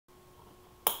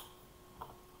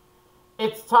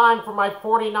It's time for my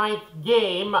 49th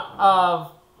game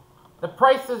of The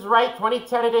Price is Right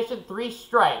 2010 edition, 3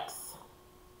 strikes.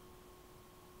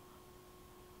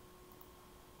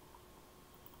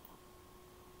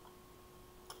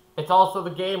 It's also the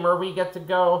game where we get to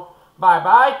go,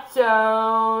 bye-bye,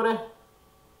 Toad.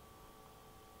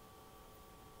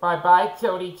 Bye-bye,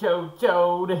 Toady, Toad,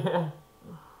 Toad.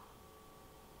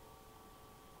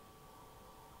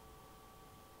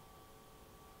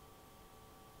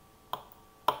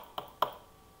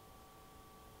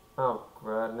 Oh,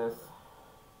 goodness.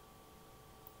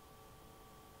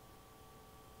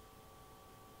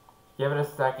 Give it a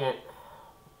second.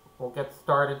 We'll get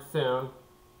started soon.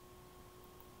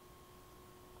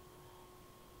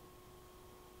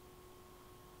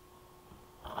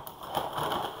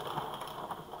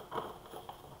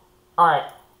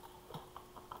 Alright.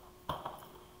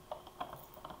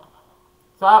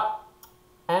 It's up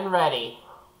and ready.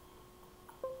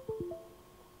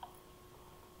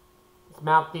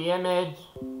 Mount the image,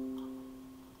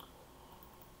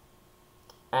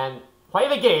 and play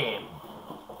the game.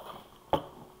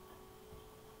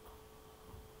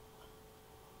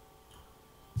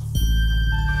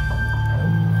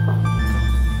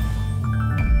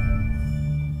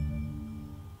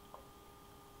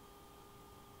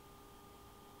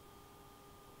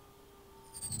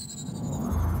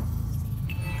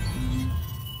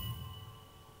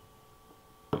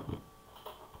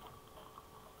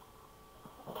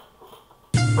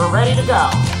 We're ready to go.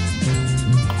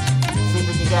 See if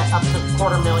we can get up to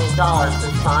 $250,000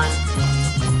 this time.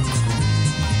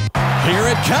 Here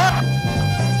it comes.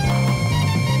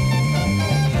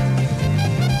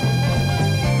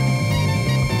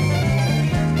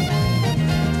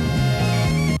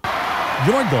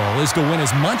 Your goal is to win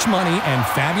as much money and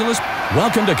fabulous.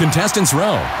 Welcome to Contestants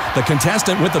Row. The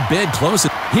contestant with the bid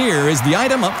closest. Here is the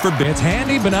item up for bid. It's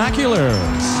handy binoculars.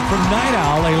 From Night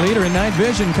Owl, a leader in night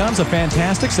vision, comes a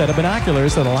fantastic set of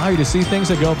binoculars that allow you to see things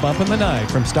that go bump in the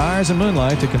night. From stars and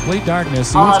moonlight to complete darkness,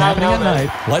 see what's happening at night.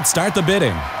 Let's start the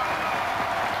bidding.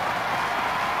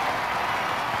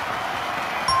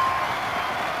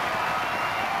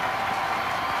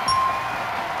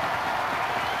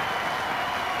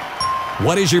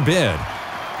 What is your bid?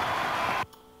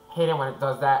 Hate it when it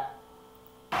does that.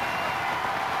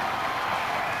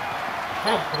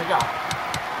 Okay, here we go.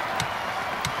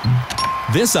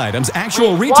 This item's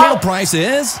actual retail price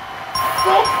is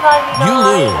 $6.99. You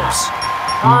lose.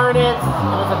 Darn it. It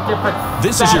was a different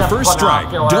This set is your of first strike.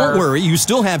 binoculars. Don't worry, you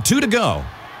still have 2 to go.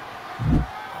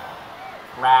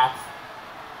 Rats.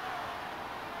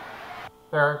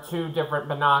 There are 2 different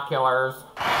binoculars.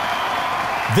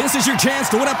 This is your chance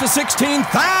to win up to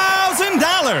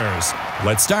 $16,000.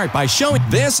 Let's start by showing.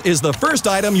 This is the first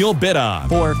item you'll bid on.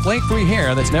 For flake-free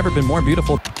hair that's never been more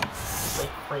beautiful.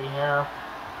 Flake-free hair.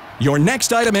 Your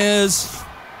next item is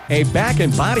A back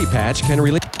and body patch can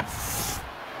relieve.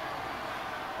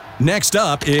 Next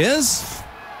up is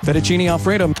Fettuccine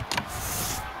Alfredo.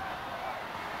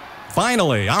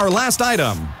 Finally, our last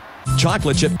item.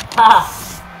 Chocolate chip. Ha!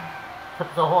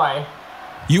 Chips Ahoy.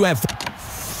 You have.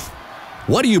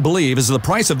 What do you believe is the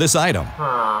price of this item?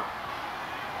 Huh.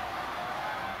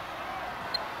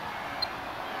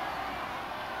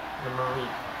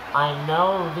 I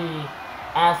know the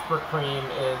Asper cream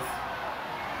is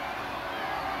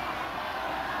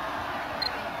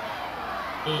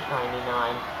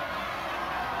 $8.99.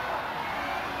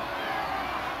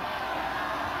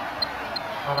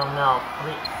 I don't know.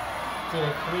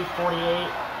 $3.48.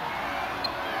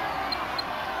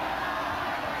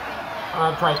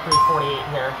 I'll try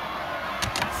 $3.48 here.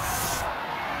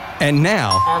 And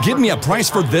now, give me a price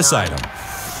for this $8.99. item.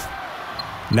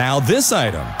 Now this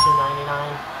item.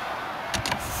 $2.99.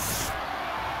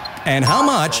 And how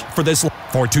much for this?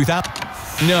 For 2,000?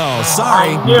 No, sorry.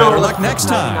 I knew Better it was luck next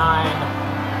time.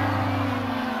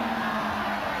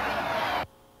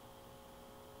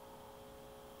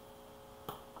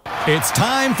 $6.99. It's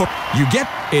time for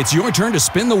it's your turn to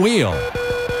spin the wheel.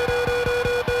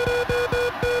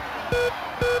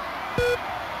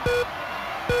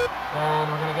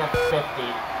 And we're gonna get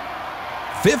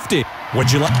 50. 50.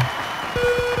 Would you like?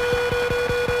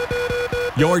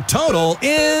 Your total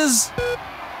is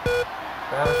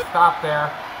Better stop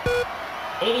there.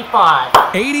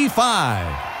 85. 85.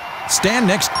 Stand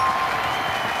next.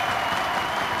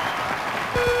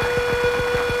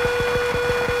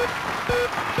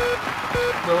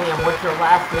 William, what's your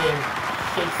last name?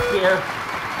 Shakespeare?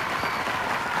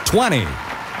 20.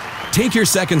 Take your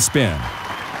second spin.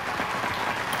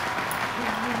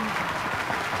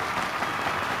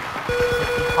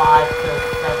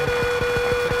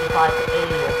 65 to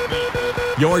 80 will beat me.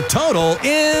 Your total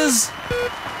is...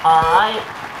 All right,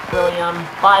 William.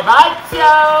 Bye-bye,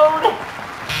 Chode.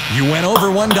 You went over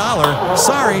 $1.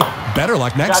 Sorry. Better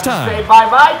luck next time. Say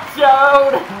bye-bye,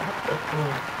 Chode.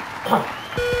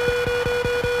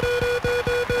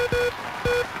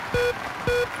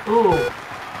 Ooh,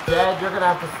 Jed, you're going to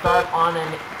have to start on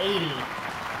an 80.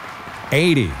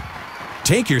 80.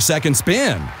 Take your second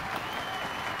spin.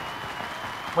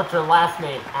 What's your last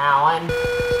name, Alan?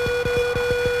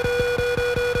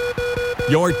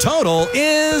 Your total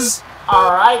is...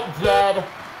 All right, Jed.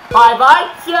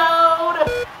 Bye-bye, Chode.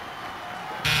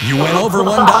 You went over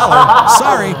 $1.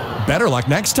 Sorry. Better luck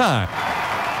next time.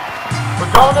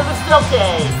 We're going to the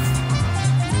showcase.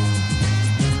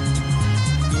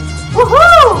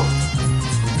 Woohoo!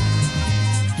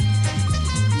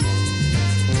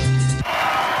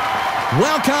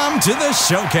 Welcome to the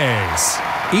showcase.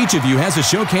 Each of you has a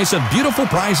showcase of beautiful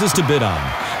prizes to bid on.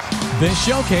 This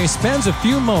showcase spends a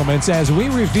few moments as we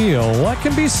reveal what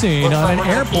can be seen on an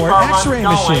airport X-ray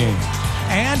machine.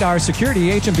 And our security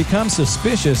agent becomes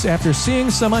suspicious after seeing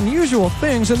some unusual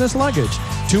things in this luggage,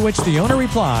 to which the owner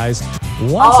replies,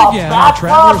 once again, our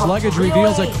traveler's luggage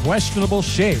reveals a questionable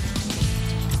shape.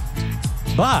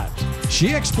 But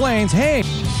she explains, hey,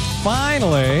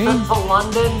 finally,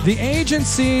 the agent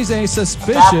sees a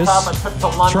suspicious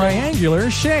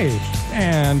triangular shape.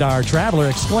 And our traveler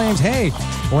exclaims, hey,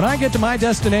 when I get to my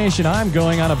destination, I'm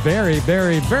going on a very,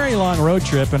 very, very long road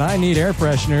trip, and I need air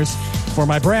fresheners for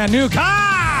my brand new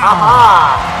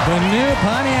car. The new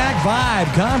Pontiac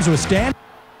Vibe comes with stand.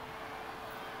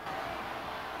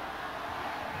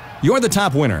 You're the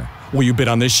top winner. Will you bid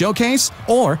on this showcase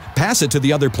or pass it to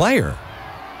the other player?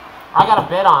 I got a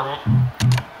bid on it.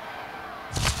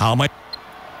 How much?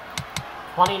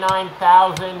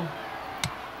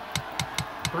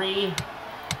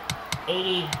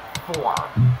 29,384.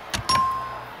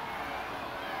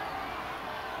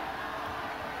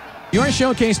 Your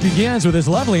showcase begins with this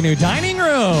lovely new dining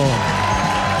room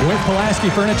with Pulaski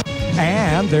furniture.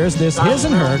 And there's this his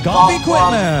and her golf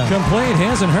equipment. Complete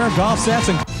his and her golf sets,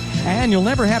 and you'll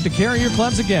never have to carry your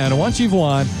clubs again once you've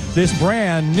won this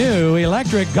brand new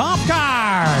electric golf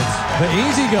cart. The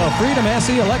Easy Go Freedom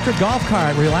SE electric golf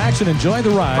cart. Relax and enjoy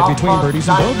the ride between birdies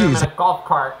and bogeys. A golf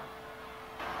cart.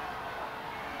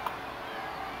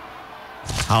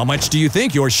 How much do you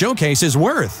think your showcase is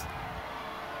worth?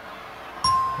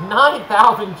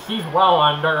 9,000. She's well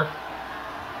under.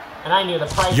 And I knew the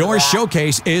price. Your of that.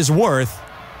 showcase is worth,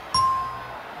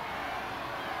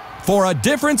 for a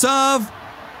difference of...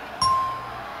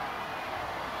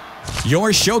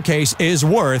 Your showcase is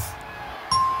worth,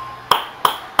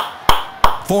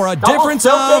 for a difference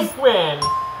of... win.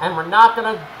 And we're not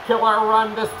going to kill our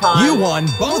run this time. You won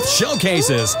both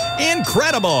showcases.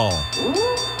 Incredible.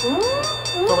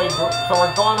 So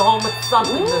we're going home with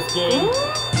something this game.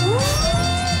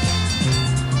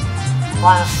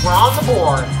 We're on the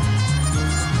board.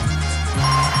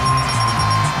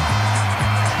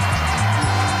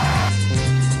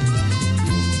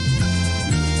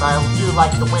 I do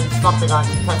like to win something on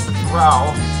Contestants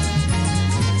Row.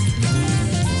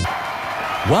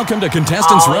 Welcome to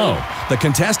Contestants Row, the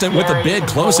contestant with the bid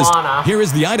closest. Here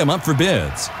is the item up for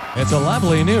bids. It's a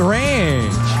lovely new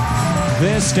range.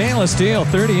 This stainless steel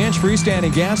 30-inch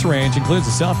freestanding gas range includes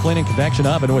a self-cleaning convection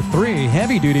oven with 3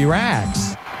 heavy-duty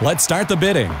racks. Let's start the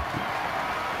bidding.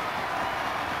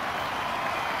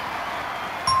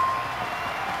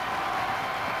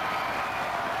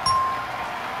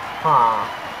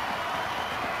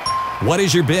 What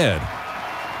is your bid?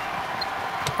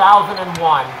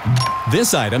 1,001.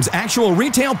 This item's actual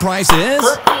retail price is...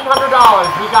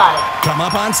 $1,300. We got it. Come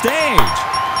up on stage.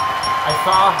 I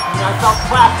saw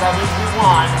clap. That means we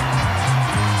won.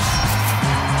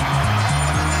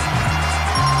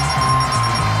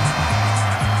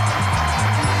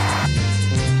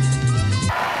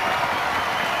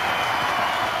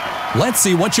 Let's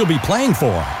see what you'll be playing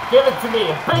for. Give it to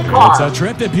me. A big car. It's a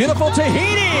trip to beautiful Tahiti.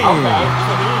 Okay,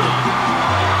 Tahiti.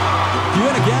 You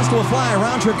and a guest will fly a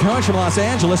round-trip coach from Los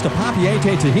Angeles to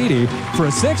Papeete, Tahiti for a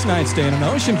 6-night stay in an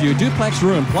Ocean View duplex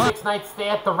room. 6-night stay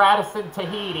at the Radisson,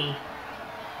 Tahiti.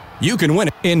 You can win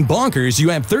it. In Bonkers, you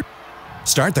have 30.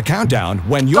 Start the countdown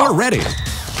when you're ready.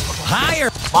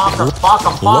 Higher. Bonker,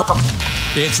 bonker, bonker.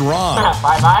 It's wrong.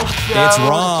 Bye-bye, Joe. It's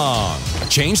wrong.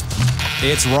 Change.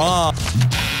 It's wrong.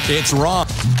 It's wrong.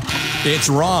 It's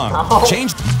wrong. No.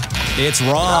 Change. It's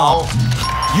wrong. No.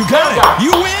 You got it.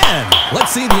 You win.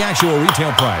 Let's see the actual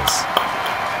retail price.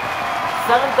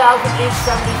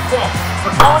 $7,876.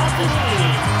 We're going to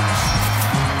Tahiti.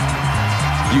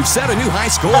 You've set a new high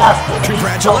score.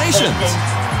 Congratulations.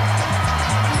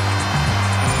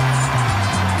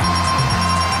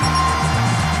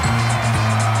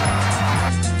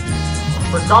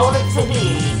 going to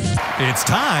Tahiti. It's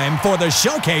time for the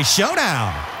Showcase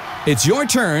Showdown. It's your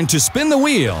turn to spin the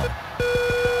wheel.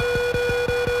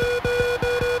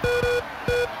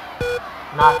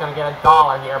 Not going to get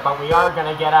 $1 here, but we are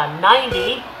going to get a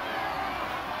 90.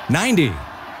 90.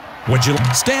 Would you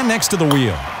stand next to the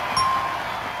wheel?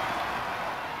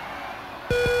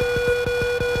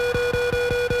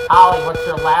 Ollie, what's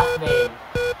your last name?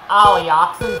 Ollie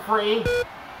Oxenfree?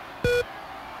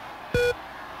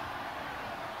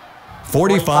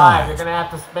 45. You're going to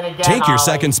have to spin again, Take your Ollie.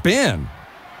 second spin.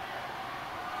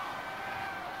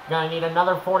 Going to need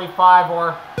another 45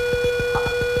 or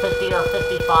 50 or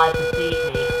 55 to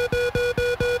beat me.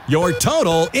 Your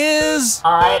total is...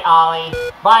 All right, Ollie.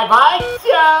 Bye-bye,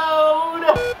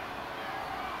 Toad!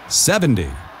 70.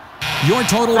 Your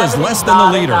total is less than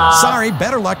the leader. Sorry,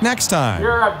 better luck next time.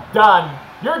 You're done.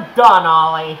 You're done,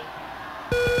 Ollie.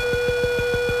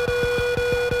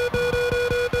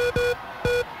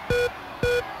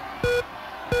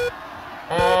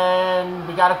 And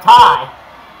we got a tie.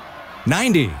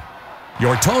 90.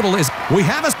 Your total is... We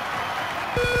have a...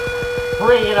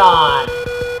 Bring it on.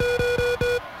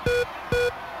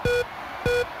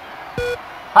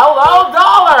 Hello,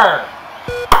 dollar.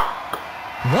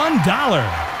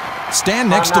 $1. Stand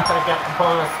next I'm not to... going to get the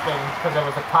bonus spin because it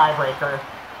was a tiebreaker.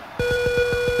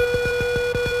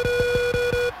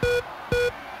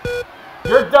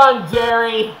 You're done,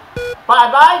 Jerry.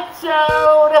 Bye-bye,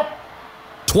 Chode.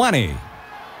 20.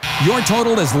 Your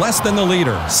total is less than the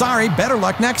leader. Sorry, better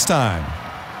luck next time.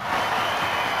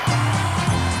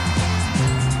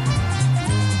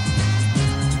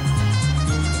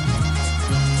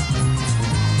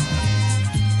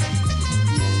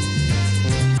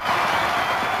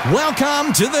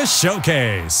 Welcome to the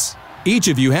Showcase. Each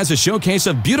of you has a showcase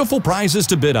of beautiful prizes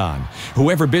to bid on.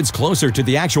 Whoever bids closer to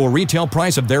the actual retail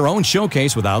price of their own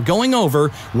showcase without going over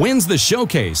wins the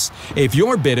showcase. If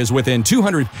your bid is within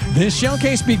 200... This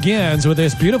showcase begins with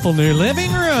this beautiful new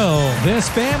living room. This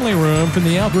family room from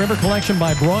the Elk River Collection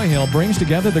by Broyhill brings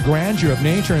together the grandeur of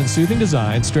nature and soothing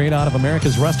design straight out of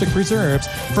America's rustic preserves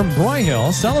from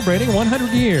Broyhill, celebrating 100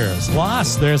 years.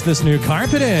 Plus, there's this new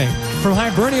carpeting from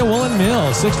Hibernia Woolen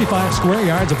Mills, 65 square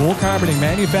yards of wool carpeting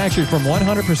manufactured from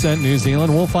 100% New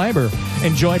Zealand wool fiber.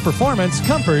 Enjoy performance,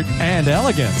 comfort, and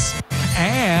elegance.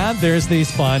 And there's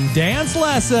these fun dance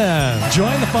lessons.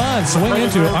 Join the fun. Swing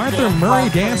into Arthur Murray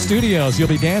Dance Studios. You'll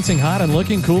be dancing hot and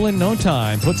looking cool in no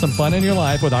time. Put some fun in your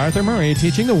life with Arthur Murray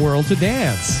teaching the world to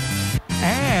dance.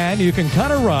 And you can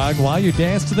cut a rug while you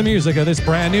dance to the music of this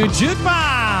brand new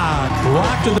jukebox.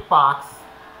 Rock to the box.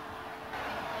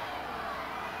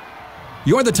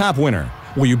 You're the top winner.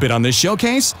 Will you bid on this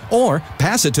showcase or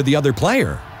pass it to the other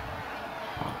player?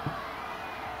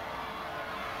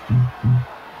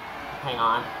 Hang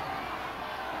on.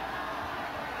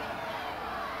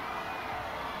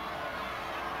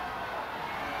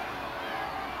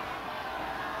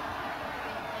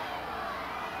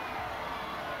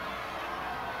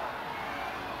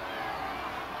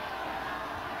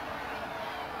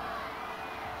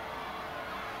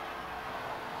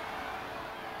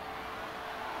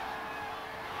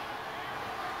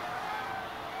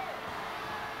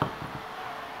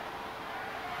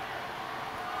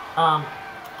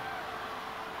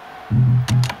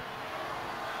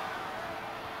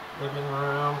 Living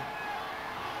room.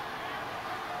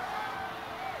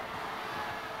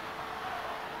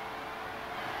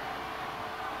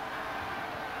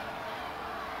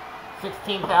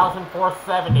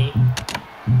 $16,470.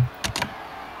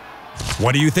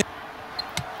 What do you think?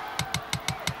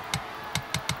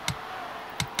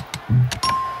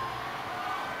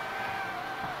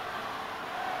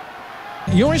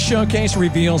 Your showcase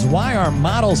reveals why our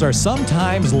models are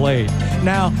sometimes late.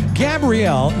 Now,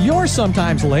 Gabrielle, you're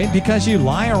sometimes late because you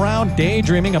lie around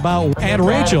daydreaming about... And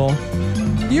Rachel,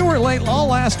 you were late all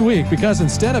last week because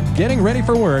instead of getting ready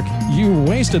for work, you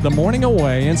wasted the morning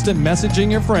away instant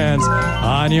messaging your friends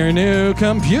on your new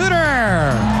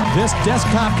computer. This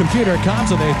desktop computer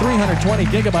comes with a 320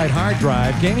 gigabyte hard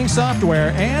drive, gaming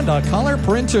software, and a color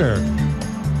printer.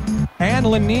 And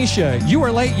Lanisha, you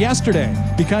were late yesterday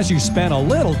because you spent a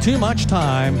little too much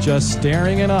time just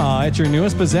staring in awe at your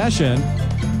newest possession,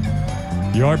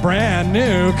 your brand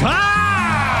new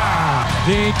car!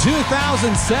 The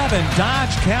 2007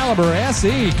 Dodge Caliber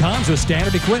SE comes with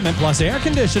standard equipment plus air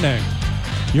conditioning.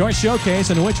 Your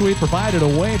showcase, in which we provided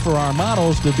a way for our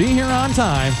models to be here on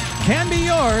time, can be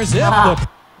yours if the...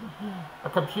 A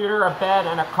computer, a bed,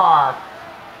 and a car.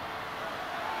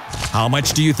 How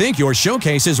much do you think your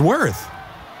showcase is worth?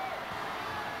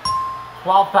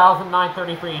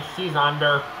 $12,933. She's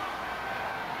under.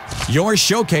 Your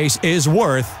showcase is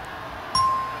worth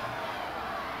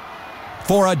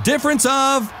For a difference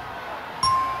of...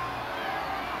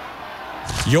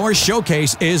 Your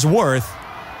showcase is worth...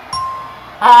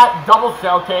 Double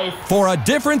showcase. For a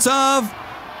difference of...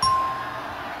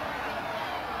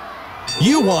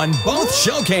 You won both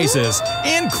showcases.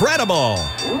 Incredible!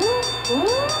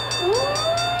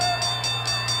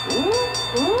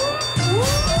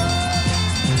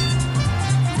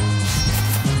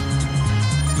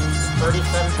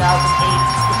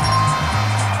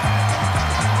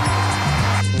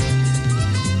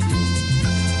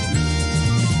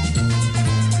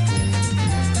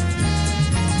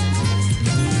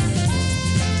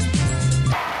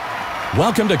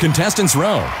 Welcome to Contestants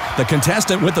Row. The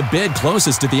contestant with the bid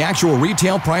closest to the actual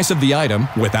retail price of the item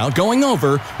without going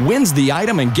over wins the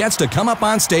item and gets to come up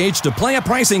on stage to play a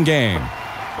pricing game.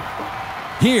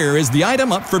 Here is the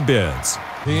item up for bids.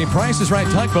 The Price is Right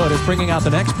tugboat is bringing out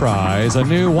the next prize, a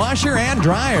new washer and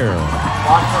dryer.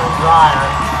 Washer and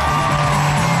dryer.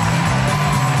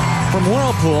 From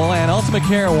Whirlpool, an Ultimate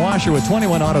Care washer with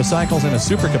 21 auto cycles and a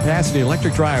super capacity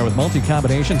electric dryer with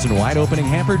multi-combinations and wide opening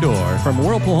hamper door. From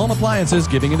Whirlpool Home Appliances,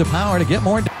 giving you the power to get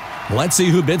more. Let's see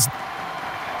who bids. 9,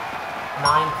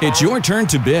 10. It's your turn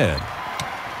to bid.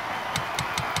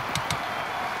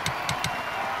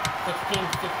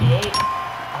 1668.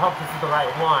 I hope this is the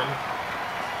right one.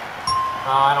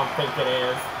 I don't think it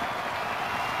is.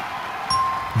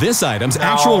 This item's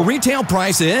actual retail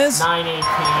price is... $918.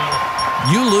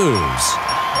 You lose.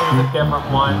 It was a different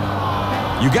one.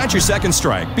 You got your second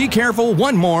strike. Be careful,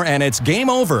 one more and it's game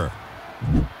over.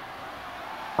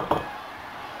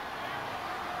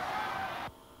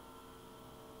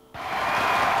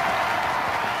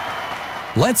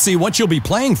 Let's see what you'll be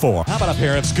playing for. How about a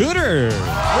pair of scooters?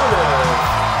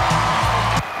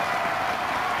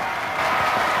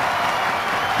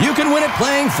 You can win it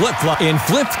playing flip-flop. In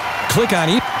flip, click on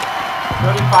each.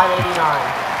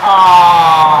 $35.89.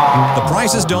 Oh. The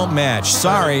prices don't match.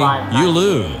 Sorry, you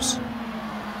lose.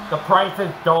 The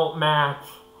prices don't match.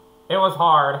 It was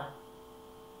hard.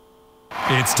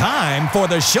 It's time for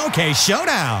the Showcase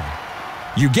Showdown.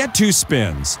 You get 2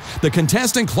 spins. The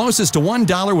contestant closest to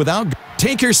 $1 without...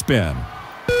 Take your spin.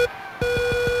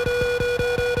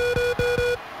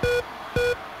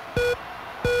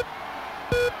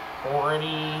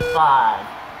 $45.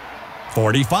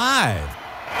 45.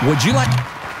 Would you like...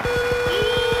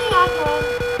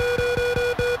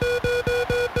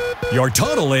 Your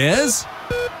total is...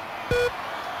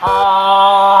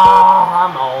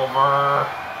 I'm over.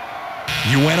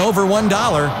 You went over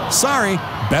 $1. Sorry.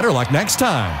 Better luck next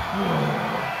time.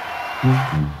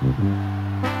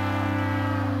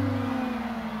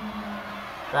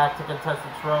 Back to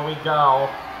contestants row we go.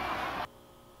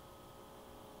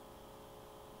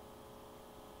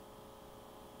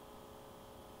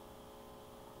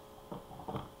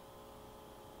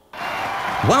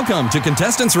 Welcome to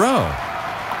Contestants Row.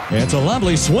 It's a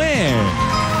lovely swing.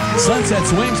 Sunset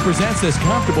Swings presents this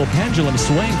comfortable pendulum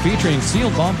swing featuring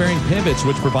sealed ball-bearing pivots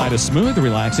which provide a smooth,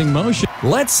 relaxing motion.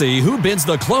 Let's see who bids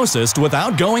the closest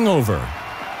without going over.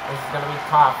 This is going to be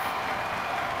tough.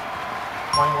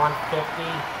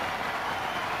 $21.50.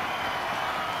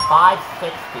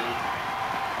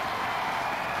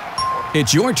 $5.60.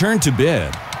 It's your turn to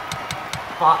bid.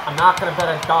 I'm not going to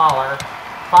bet $1.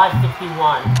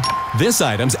 $5.61. This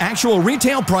item's actual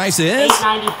retail price is...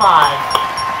 $8.95.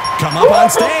 Come up on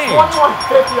stage.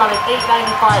 $21.50 on an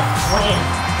 $8.95 swing.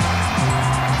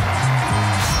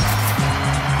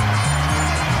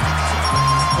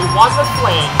 We won the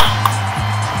swing.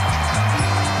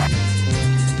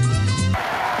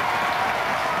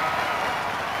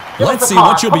 Let's see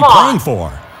what you'll be playing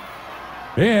for.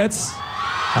 It's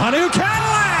a new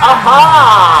Cadillac.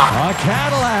 Aha! A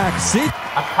Cadillac. See?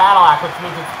 A Cadillac, which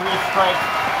means it's 3 strikes.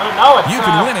 I don't know. It's You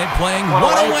can win it playing one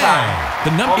away.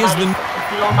 The number is the...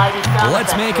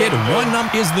 Let's make it one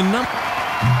number is the number.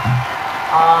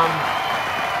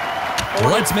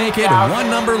 Let's make it one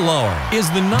number lower. Is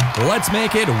the number. Let's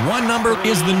make it one number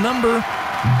is the number.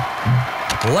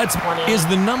 Let's is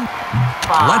the number.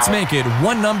 Let's make it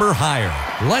one number higher.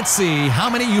 Let's see how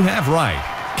many you have right.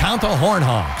 Count the horn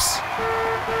honks.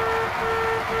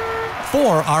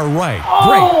 4 are right.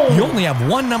 Oh! Great. You only have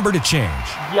one number to change.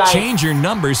 Yikes. Change your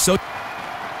numbers so...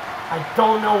 I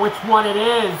don't know which one it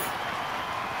is.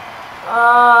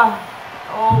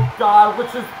 Oh God,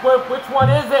 which one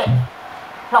is it?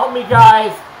 Help me,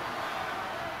 guys.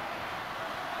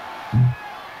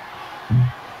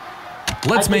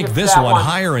 Let's make this one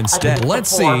higher instead. Let's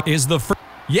see. Is the first...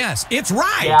 Yes, it's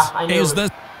right. Yeah, I knew is it. the...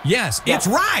 Yes, it's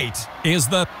right. Is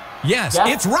the... Yes,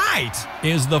 it's right.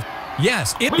 Is the...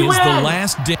 Yes, it is the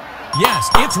last... Yes,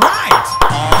 it's right.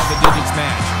 All the digits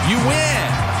match. You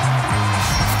win.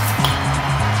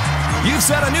 You've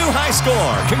set a new high score.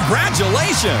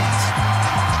 Congratulations.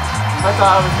 I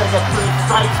thought I was going to get 3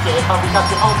 strikes, Gabe, but we got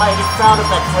the almighty sound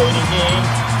effects lady game.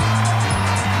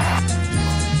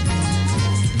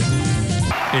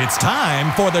 It's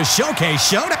time for the Showcase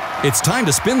Showdown. It's time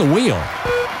to spin the wheel.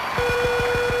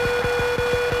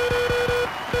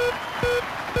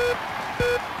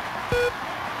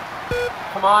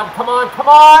 Come on, come on, come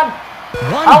on!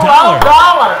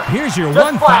 $1. Here's your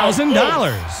Just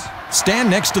 $1,000. Stand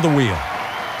next to the wheel.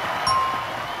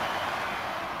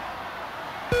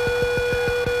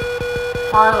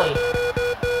 Charlie,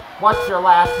 what's your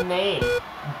last name?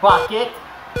 Bucket?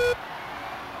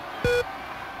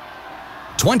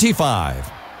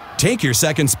 25. Take your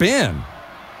second spin.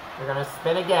 You're gonna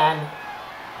spin again.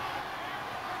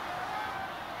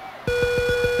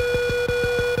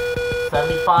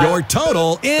 $75. Your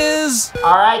total is...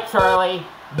 All right, Charlie,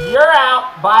 you're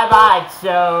out. Bye-bye,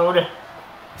 Chode.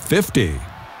 50.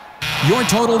 Your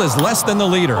total is less than the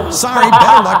leader. Sorry,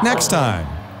 better luck next time.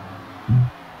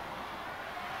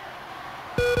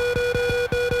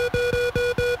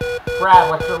 Brad,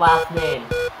 what's your last name?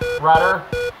 Rudder?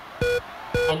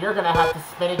 And you're gonna have to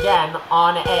spin again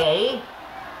on a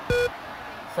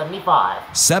 75.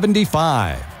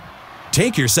 75.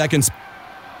 Take your second spin.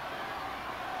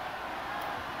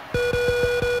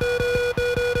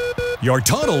 Your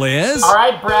total is... All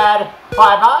right, Brad.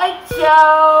 Bye-bye,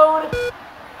 Chode.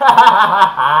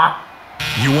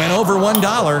 You went over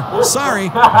 $1. Sorry,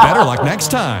 better luck next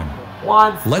time.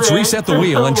 Let's reset the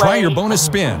wheel and try your bonus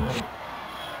spin.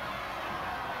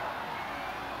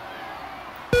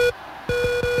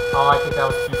 Oh, I think that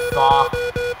was too soft.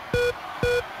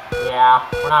 Yeah,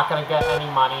 we're not gonna get any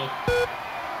money.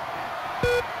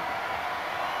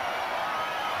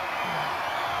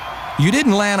 You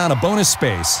didn't land on a bonus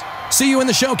space. See you in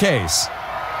the showcase.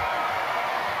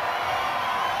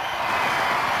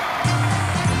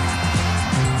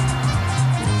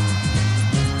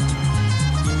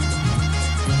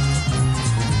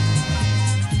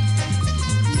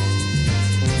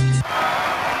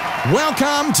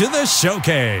 Welcome to the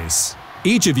showcase.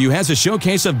 Each of you has a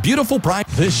showcase of beautiful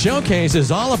prizes. This showcase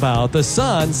is all about the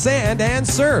sun, sand, and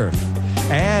surf.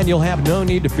 And you'll have no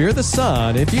need to fear the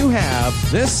sun if you have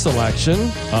this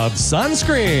selection of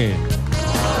sunscreen.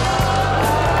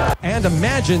 And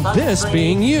imagine this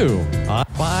being you.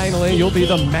 Finally, you'll be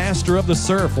the master of the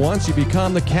surf once you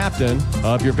become the captain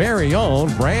of your very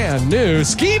own brand new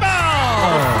ski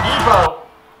boat.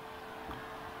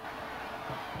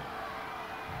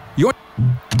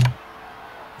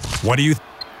 What do you...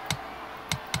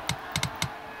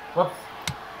 Whoops.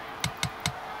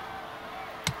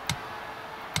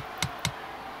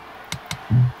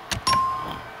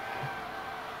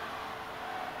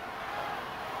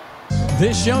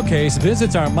 This showcase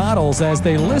visits our models as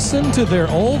they listen to their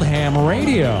old ham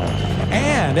radio.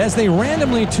 And as they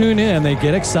randomly tune in, they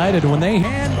get excited when they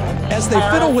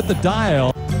fiddle with the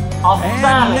dial.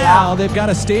 And now they've got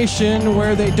a station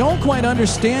where they don't quite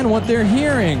understand what they're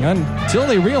hearing until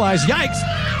they realize, yikes,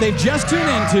 they've just tuned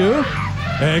into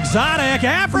Exotic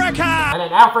Africa! And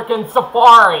an African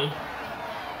safari.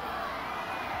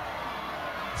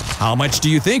 How much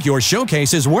do you think your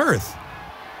showcase is worth?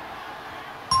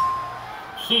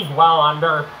 She's well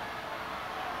under.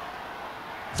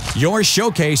 Your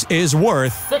showcase is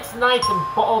worth... 6 nights in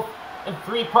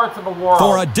 3 parts of the world.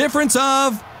 For a difference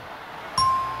of...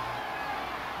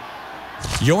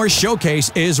 Your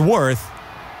showcase is worth...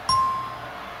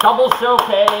 Double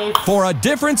showcase. For a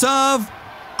difference of...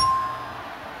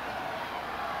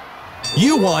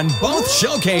 You won both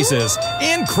showcases.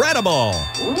 Incredible!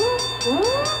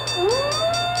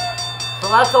 So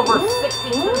that's over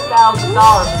 $62,000 we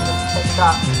just picked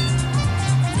up.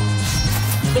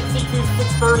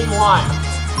 62,631.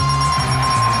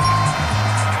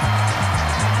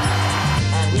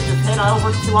 And we just hit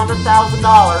over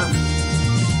 $200,000.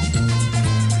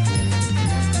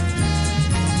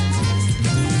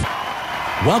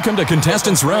 Welcome to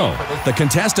Contestants Row. The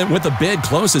contestant with the bid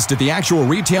closest to the actual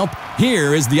retail.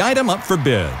 Here is the item up for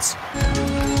bids.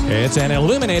 It's an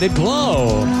illuminated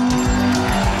globe.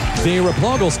 The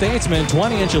Replogal Statesman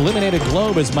 20-inch illuminated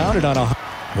globe is mounted on a...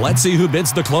 Let's see who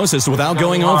bids the closest without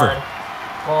going over.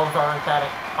 Globes aren't that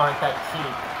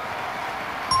cheap.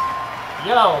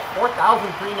 Yo,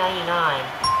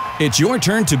 $4,399. It's your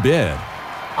turn to bid.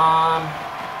 I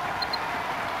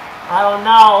don't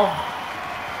know.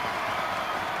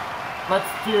 Let's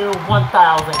do 1,000.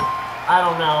 I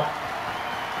don't know.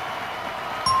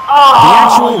 Oh, the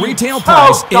actual retail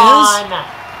price is...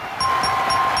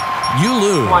 You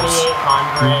lose.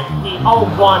 2,800. He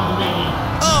won me.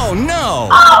 Oh, no!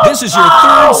 Oh, This is your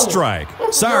third strike.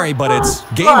 Sorry, but it's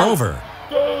game over.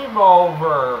 Game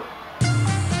over.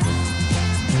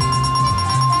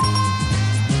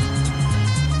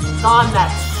 Don, that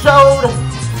showed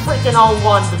freaking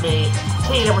 01 to me.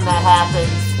 Hate it when that happens.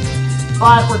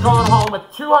 But we're going home with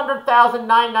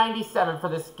 200,997 for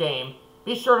this game.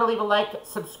 Be sure to leave a like,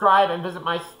 subscribe, and visit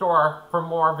my store for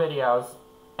more videos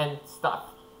and stuff.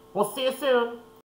 We'll see you soon.